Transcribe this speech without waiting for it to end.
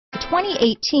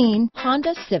2018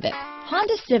 Honda Civic.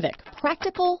 Honda Civic,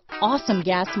 practical, awesome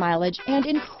gas mileage, and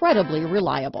incredibly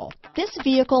reliable. This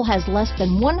vehicle has less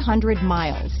than 100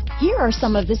 miles. Here are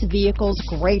some of this vehicle's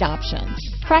great options: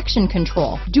 traction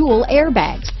control, dual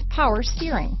airbags, power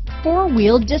steering,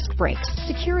 four-wheel disc brakes,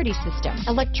 security system,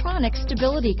 electronic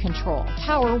stability control,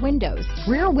 power windows,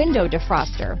 rear window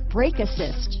defroster, brake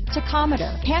assist,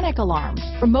 tachometer, panic alarm,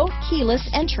 remote keyless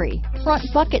entry, front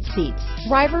bucket seats,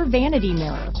 driver vanity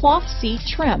mirror, cloth seat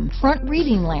trim, front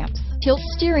reading lamps, tilt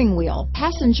steering wheel,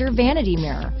 passenger vanity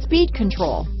mirror, speed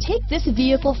control. Take this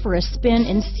vehicle for a spin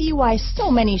and see why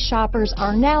so many shoppers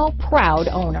are now proud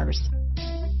owners.